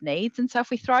set of needs. And so if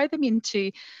we throw them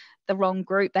into the wrong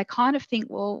group, they kind of think,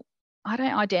 well, I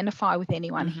don't identify with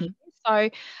anyone here. So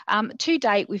to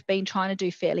date, we've been trying to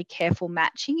do fairly careful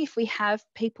matching. If we have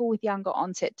people with younger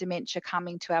onset dementia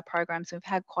coming to our programs, we've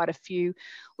had quite a few,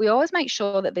 we always make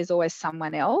sure that there's always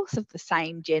someone else of the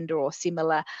same gender or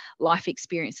similar life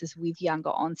experiences with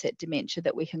younger onset dementia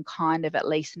that we can kind of at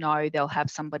least know they'll have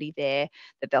somebody there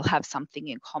that they'll have something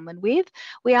in common with.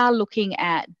 We are looking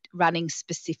at running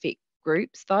specific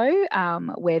groups though,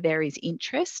 where there is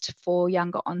interest for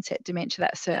younger onset dementia.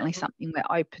 That's certainly something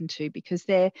we're open to, because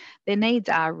their needs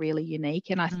are really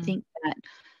unique, and I think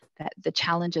that the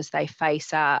challenges they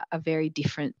face are very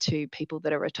different to people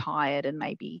that are retired and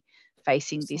maybe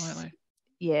facing this.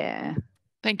 Yeah.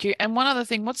 Thank you. And one other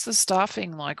thing, what's the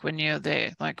staffing like when you're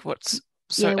there? Like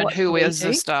and who is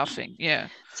the staffing? Yeah.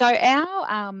 So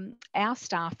our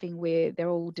staffing, they're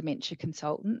all dementia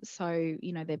consultants. So,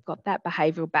 you know, they've got that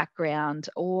behavioural background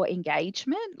or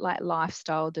engagement, like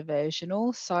lifestyle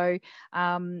diversional. So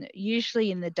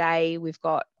usually in the day we've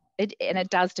got it, and it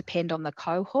does depend on the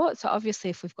cohort. So obviously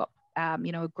if we've got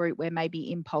you know, a group where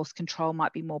maybe impulse control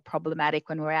might be more problematic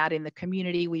when we're out in the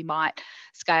community, we might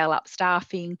scale up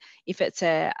staffing. If it's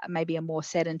maybe a more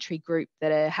sedentary group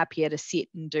that are happier to sit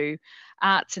and do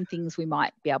arts and things, we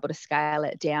might be able to scale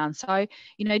it down. So,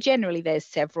 you know, generally there's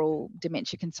several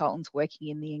dementia consultants working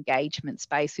in the engagement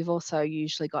space. We've also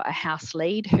usually got a house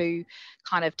lead who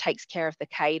kind of takes care of the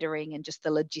catering and just the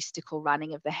logistical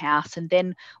running of the house. And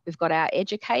then we've got our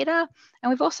educator, and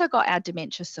we've also got our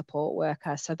dementia support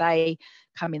worker. So they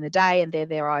come in the day and they're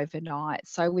there overnight.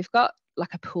 So we've got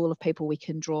like a pool of people we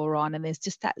can draw on, and there's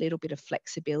just that little bit of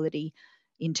flexibility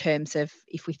in terms of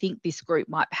if we think this group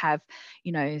might have,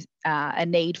 you know, a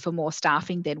need for more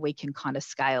staffing, then we can kind of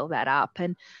scale that up.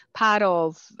 And part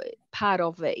of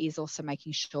it is also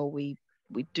making sure we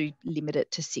do limit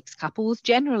it to 6 couples.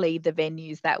 Generally, the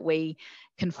venues that we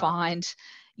can find,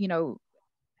 you know,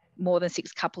 more than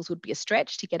 6 couples would be a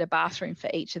stretch to get a bathroom for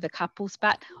each of the couples,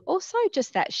 but also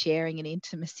just that sharing and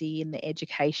intimacy in the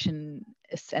education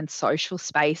and social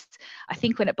space. I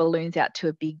think when it balloons out to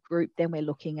a big group, then we're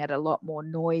looking at a lot more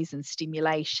noise and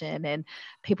stimulation, and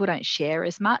people don't share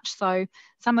as much. So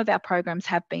some of our programs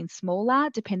have been smaller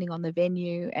depending on the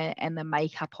venue and the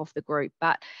makeup of the group,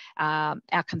 but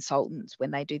our consultants,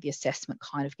 when they do the assessment,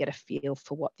 kind of get a feel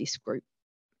for what this group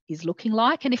is looking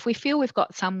like. And if we feel we've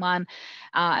got someone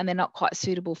and they're not quite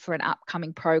suitable for an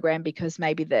upcoming program because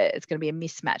maybe it's going to be a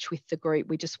mismatch with the group,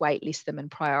 we just waitlist them and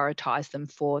prioritise them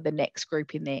for the next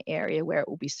group in their area where it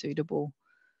will be suitable,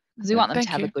 because we want them to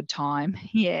have a good time,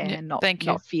 and not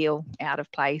feel out of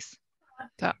place.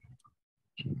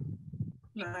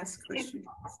 Nice question.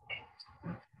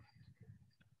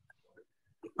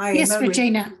 Yes,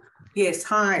 Regina. Yes,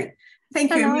 hi.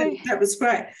 Thank you, Emma. That was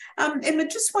great. Emma,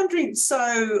 just wondering,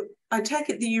 so I take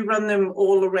it that you run them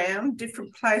all around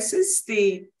different places,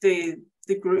 the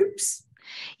groups?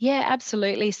 Yeah,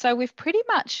 absolutely. So we've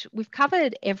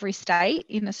covered every state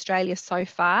in Australia so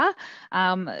far.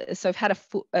 So we've had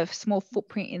a small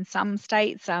footprint in some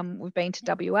states. We've been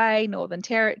to WA, Northern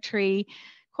Territory,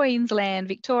 Queensland,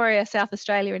 Victoria, South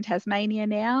Australia and Tasmania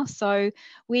now. So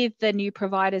with the new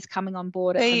providers coming on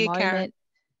board at the moment,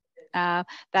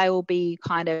 they will be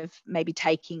kind of maybe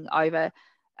taking over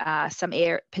some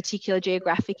particular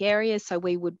geographic areas. So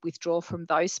we would withdraw from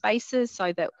those spaces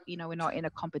so that, we're not in a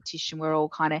competition. We're all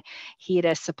kind of here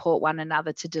to support one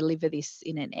another to deliver this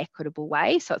in an equitable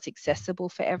way so it's accessible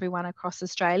for everyone across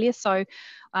Australia. So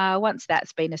once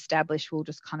that's been established, we'll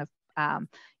just kind of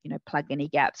plug any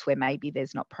gaps where maybe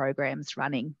there's not programs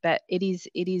running. But it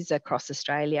is across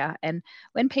Australia. And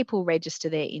when people register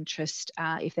their interest,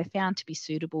 if they're found to be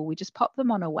suitable, we just pop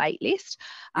them on a wait list.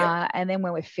 Yep. And then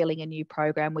when we're filling a new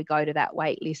program, we go to that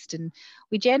wait list. And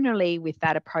we generally, with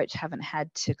that approach, haven't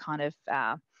had to kind of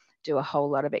do a whole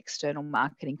lot of external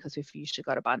marketing because we've usually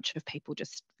got a bunch of people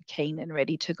just keen and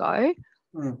ready to go.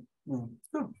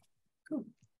 Cool.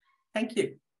 Thank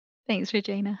you. Thanks,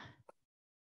 Regina.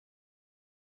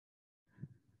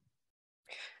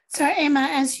 So, Emma,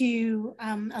 as you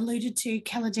alluded to,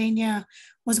 Caledonian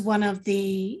was is going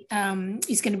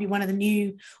to be one of the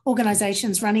new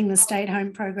organisations running the Stay at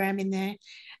Home program in the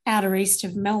outer east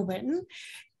of Melbourne.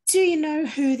 Do you know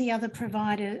who the other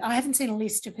providers? I haven't seen a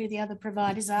list of who the other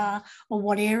providers are or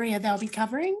what area they'll be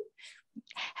covering.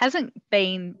 Hasn't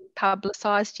been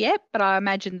publicised yet, but I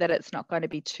imagine that it's not going to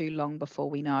be too long before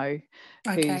we know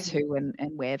who's who and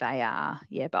where they are.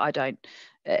 Yeah, but I don't.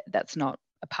 That's not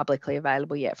publicly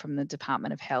available yet from the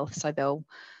Department of Health. So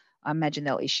I imagine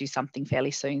they'll issue something fairly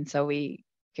soon so we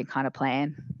can kind of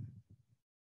plan.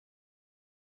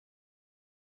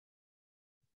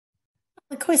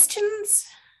 The questions?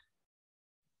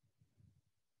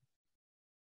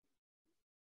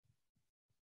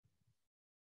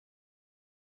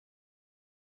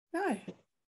 No.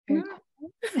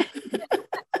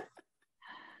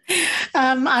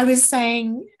 I was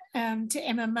saying to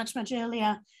Emma much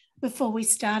earlier before we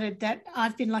started that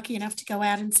I've been lucky enough to go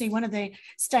out and see one of the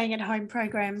staying at home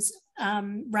programs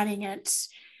running at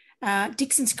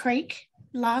Dixon's Creek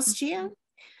last year.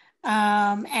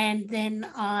 And then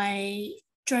I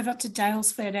drove up to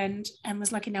Daylesford and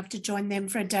was lucky enough to join them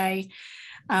for a day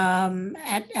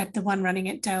at the one running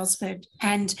at Daylesford.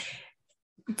 And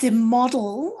the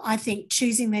model, I think,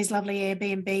 choosing these lovely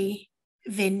Airbnb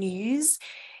venues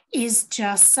is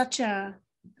just such a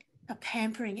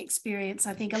pampering experience,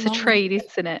 I think. It's a treat,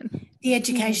 isn't it? The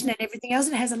education and everything else.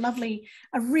 It has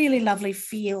a really lovely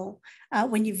feel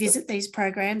when you visit these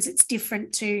programs. It's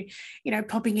different to,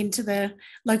 popping into the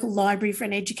local library for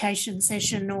an education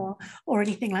session or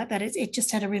anything like that. It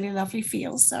just had a really lovely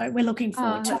feel. So we're looking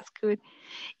forward to it. That's good.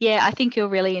 Yeah, I think you'll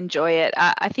really enjoy it.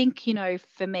 I think,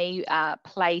 for me,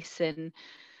 place and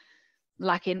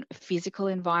like in physical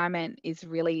environment is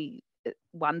really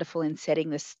wonderful in setting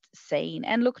this scene.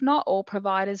 And look, not all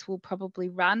providers will probably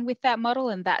run with that model,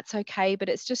 and that's okay, but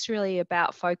it's just really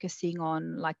about focusing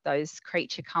on like those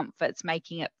creature comforts,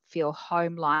 making it feel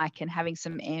home-like and having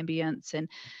some ambience and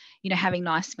having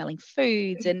nice smelling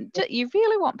foods. And you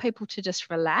really want people to just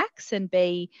relax and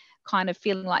be kind of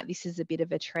feeling like this is a bit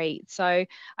of a treat. So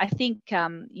I think,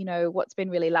 what's been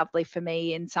really lovely for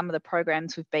me in some of the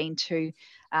programs we've been to,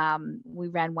 we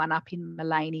ran one up in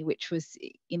Mullaney, which was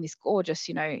in this gorgeous,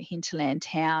 hinterland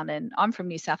town. And I'm from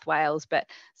New South Wales, but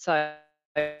so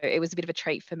it was a bit of a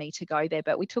treat for me to go there.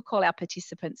 But we took all our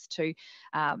participants to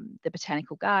the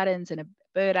botanical gardens and a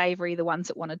bird aviary, the ones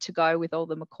that wanted to go with all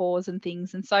the macaws and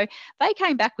things. And so they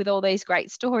came back with all these great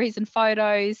stories and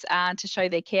photos to show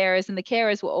their carers. And the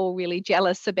carers were all really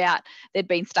jealous about they'd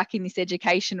been stuck in this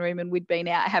education room and we'd been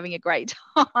out having a great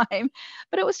time.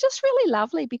 But it was just really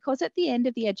lovely because at the end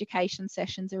of the education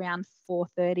sessions around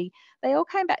 4:30, they all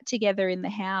came back together in the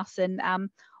house, and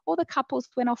all the couples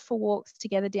went off for walks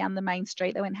together down the main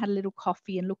street. They went and had a little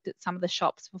coffee and looked at some of the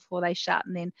shops before they shut,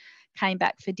 and then came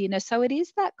back for dinner. So it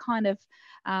is that kind of,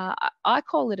 I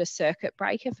call it a circuit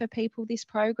breaker for people, this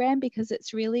program, because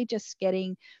it's really just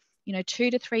getting,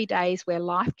 2 to 3 days where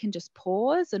life can just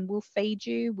pause, and we'll feed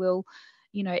you, we'll,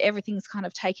 everything's kind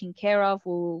of taken care of,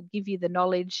 we'll give you the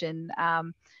knowledge,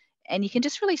 and you can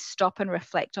just really stop and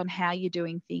reflect on how you're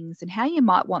doing things and how you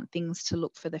might want things to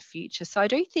look for the future. So I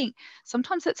do think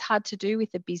sometimes it's hard to do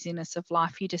with the busyness of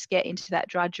life. You just get into that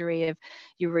drudgery of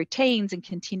your routines and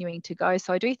continuing to go.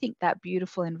 So I do think that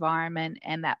beautiful environment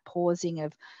and that pausing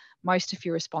of most of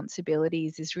your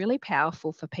responsibilities is really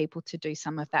powerful for people to do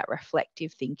some of that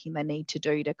reflective thinking they need to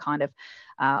do to kind of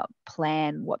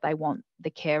plan what they want the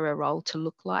carer role to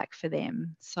look like for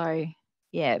them. So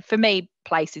yeah, for me,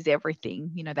 place is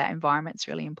everything. You know, that environment's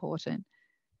really important.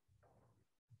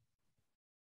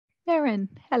 Erin,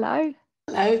 hello.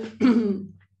 Hello.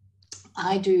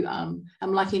 I do, I'm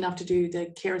lucky enough to do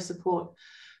the carer support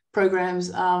programs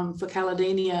for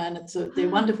Caledonian, and they're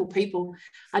wonderful people.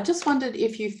 I just wondered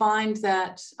if you find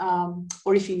that,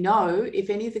 or if you know, if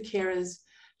any of the carers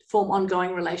form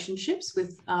ongoing relationships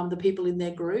with the people in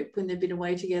their group when they've been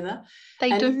away together.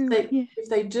 They do. If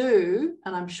they do,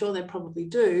 and I'm sure they probably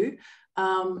do,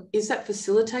 is that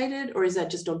facilitated, or is that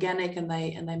just organic and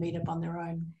they meet up on their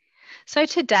own? So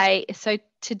to date, it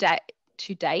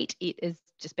has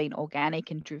just been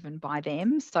organic and driven by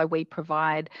them. So we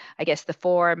provide, I guess, the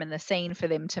forum and the scene for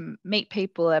them to meet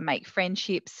people and make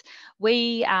friendships.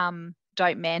 We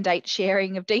don't mandate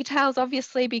sharing of details,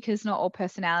 obviously, because not all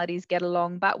personalities get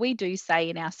along, but we do say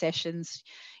in our sessions,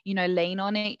 you know, lean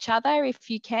on each other if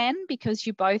you can, because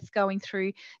you're both going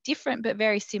through different but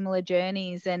very similar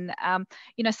journeys. And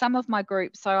you know, some of my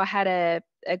groups, so I had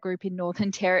a group in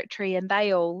Northern Territory, and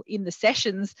they all in the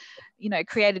sessions, you know,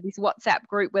 created this WhatsApp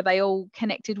group where they all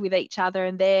connected with each other.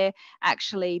 And they're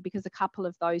actually, because a couple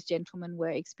of those gentlemen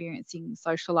were experiencing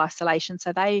social isolation,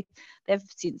 so they've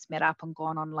since met up and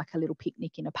gone on like a little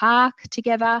picnic in a park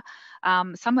together.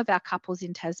 Some of our couples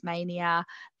in Tasmania,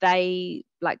 they,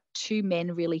 like, two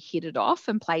men really hit it off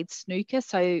and played snooker,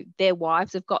 so their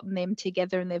wives have gotten them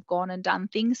together and they've gone and done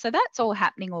things. So that's all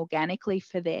happening organically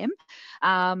for them.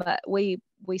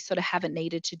 We sort of haven't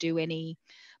needed to do any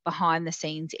behind the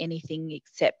scenes anything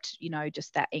except, you know,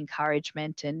 just that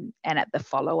encouragement and at the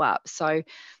follow-up. So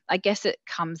I guess it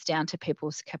comes down to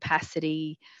people's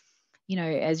capacity. You know,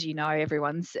 as you know,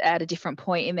 everyone's at a different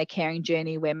point in their caring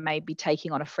journey where maybe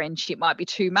taking on a friendship might be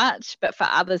too much, but for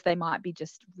others they might be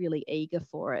just really eager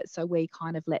for it. So we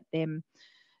kind of let them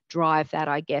drive that,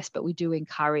 I guess, but we do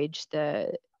encourage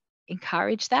that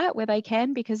where they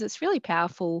can, because it's really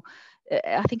powerful.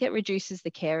 I think it reduces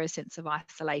the carer's sense of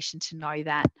isolation to know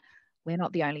that we're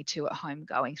not the only two at home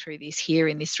going through this. Here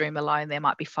in this room alone, there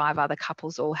might be 5 other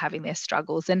couples all having their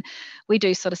struggles. And we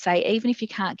do sort of say, even if you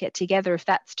can't get together, if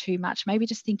that's too much, maybe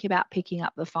just think about picking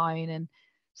up the phone and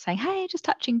saying, hey, just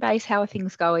touching base, how are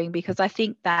things going? Because I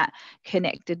think that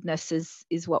connectedness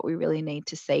is what we really need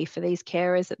to see for these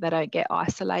carers, that they don't get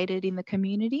isolated in the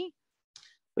community.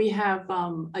 We have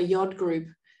a YOD group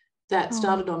that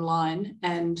started online,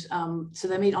 and so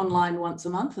they meet online once a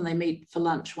month and they meet for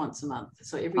lunch once a month.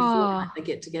 So every fortnight they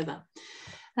get together.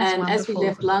 That's and wonderful. As we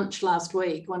left lunch last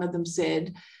week, one of them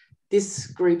said, this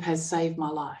group has saved my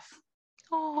life.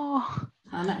 Oh,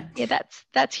 I know. Yeah,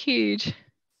 that's huge.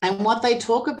 And what they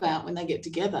talk about when they get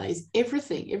together is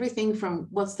everything from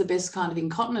what's the best kind of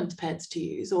incontinence pads to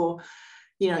use, or,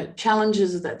 you know,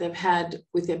 challenges that they've had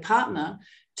with their partner,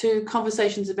 to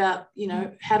conversations about, you know,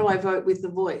 how do I vote with the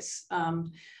voice?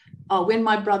 When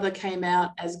my brother came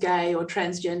out as gay or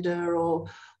transgender or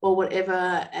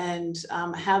whatever, and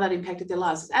how that impacted their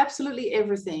lives. It's absolutely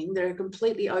everything. They're a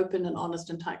completely open and honest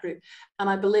and tight group. And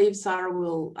I believe Sarah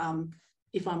will,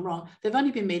 if I'm wrong, they've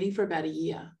only been meeting for about a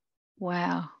year.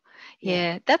 Wow.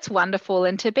 Yeah, that's wonderful.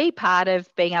 And to be part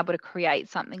of being able to create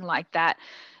something like that,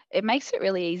 it makes it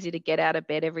really easy to get out of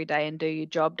bed every day and do your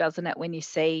job, doesn't it? When you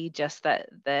see just that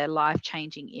the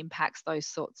life-changing impacts those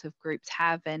sorts of groups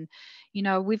have. And, you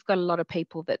know, we've got a lot of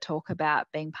people that talk about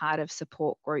being part of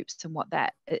support groups and what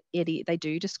that they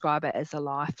do describe it as a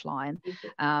lifeline,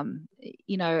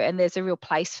 you know, and there's a real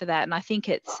place for that. And I think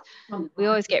we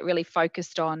always get really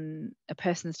focused on a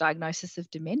person's diagnosis of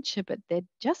dementia, but they're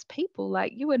just people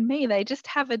like you and me. They just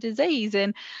have a disease,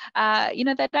 and you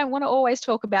know, they don't want to always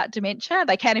talk about dementia.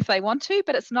 They can if they want to,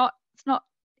 but it's not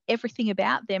everything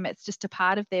about them. It's just a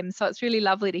part of them. So it's really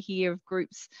lovely to hear of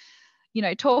groups, you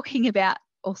know, talking about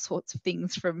all sorts of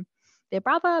things, from their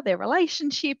brother, their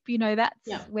relationship. You know,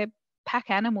 we're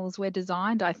pack animals. We're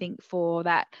designed, I think, for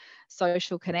that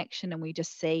social connection, and we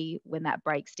just see when that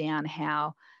breaks down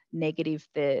how negative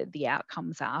the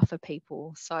outcomes are for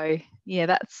people. So yeah,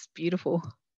 that's beautiful.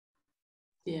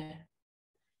 Yeah.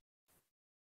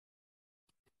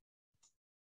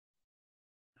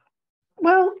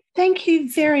 Well, thank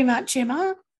you very much,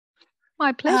 Emma.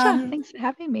 My pleasure. Thanks for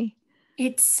having me.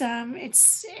 It's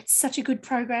such a good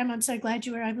program. I'm so glad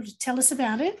you were able to tell us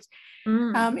about it.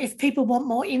 If people want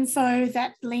more info,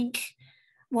 that link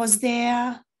was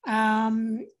there.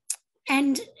 And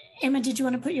Emma, did you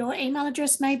want to put your email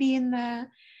address maybe in the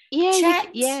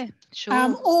chat? Yeah,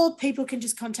 sure. Or people can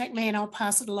just contact me and I'll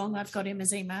pass it along. I've got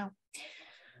Emma's email.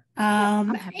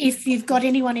 If you've got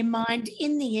anyone in mind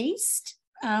in the East,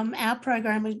 our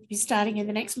program will be starting in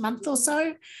the next month or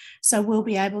so. So we'll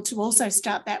be able to also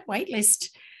start that wait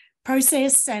list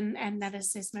process and that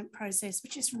assessment process,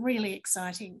 which is really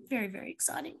exciting, very, very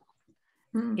exciting.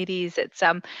 It is. It's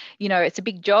it's a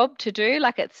big job to do.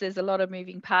 Like there's a lot of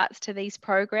moving parts to these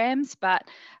programs, but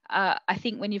I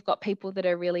think when you've got people that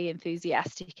are really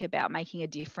enthusiastic about making a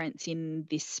difference in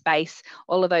this space,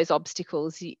 all of those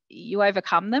obstacles, you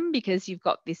overcome them because you've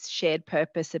got this shared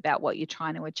purpose about what you're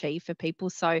trying to achieve for people.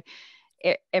 So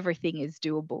everything is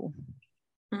doable.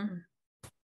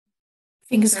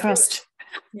 Fingers crossed.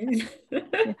 Yeah.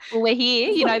 Well, we're here.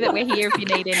 You know that we're here if you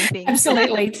need anything.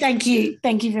 Absolutely. Thank you.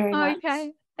 Thank you very much.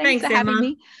 Okay. Thanks for Emma. having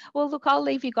me. Well, look, I'll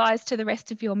leave you guys to the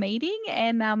rest of your meeting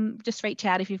and just reach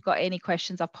out if you've got any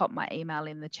questions. I've popped my email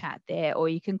in the chat there, or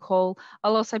you can call.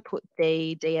 I'll also put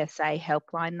the DSA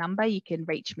helpline number. You can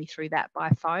reach me through that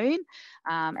by phone.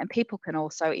 And people can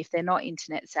also, if they're not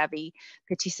internet savvy,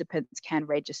 participants can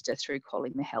register through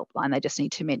calling the helpline. They just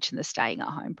need to mention the Staying at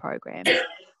Home program.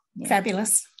 Yeah.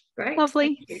 Fabulous. Great.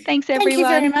 Lovely. Thanks, everyone. Thank you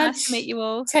very much. Nice to meet you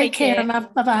all. Take care, Emma.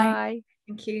 Bye-bye. Bye.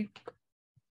 Thank you.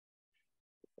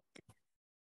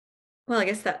 Well, I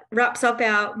guess that wraps up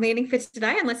our meeting for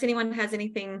today, unless anyone has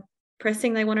anything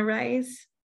pressing they want to raise.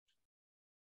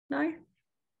 No?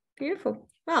 Beautiful.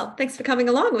 Well, thanks for coming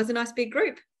along. It was a nice big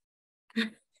group.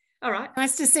 All right.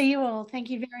 Nice to see you all. Thank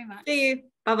you very much. See you.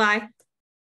 Bye-bye.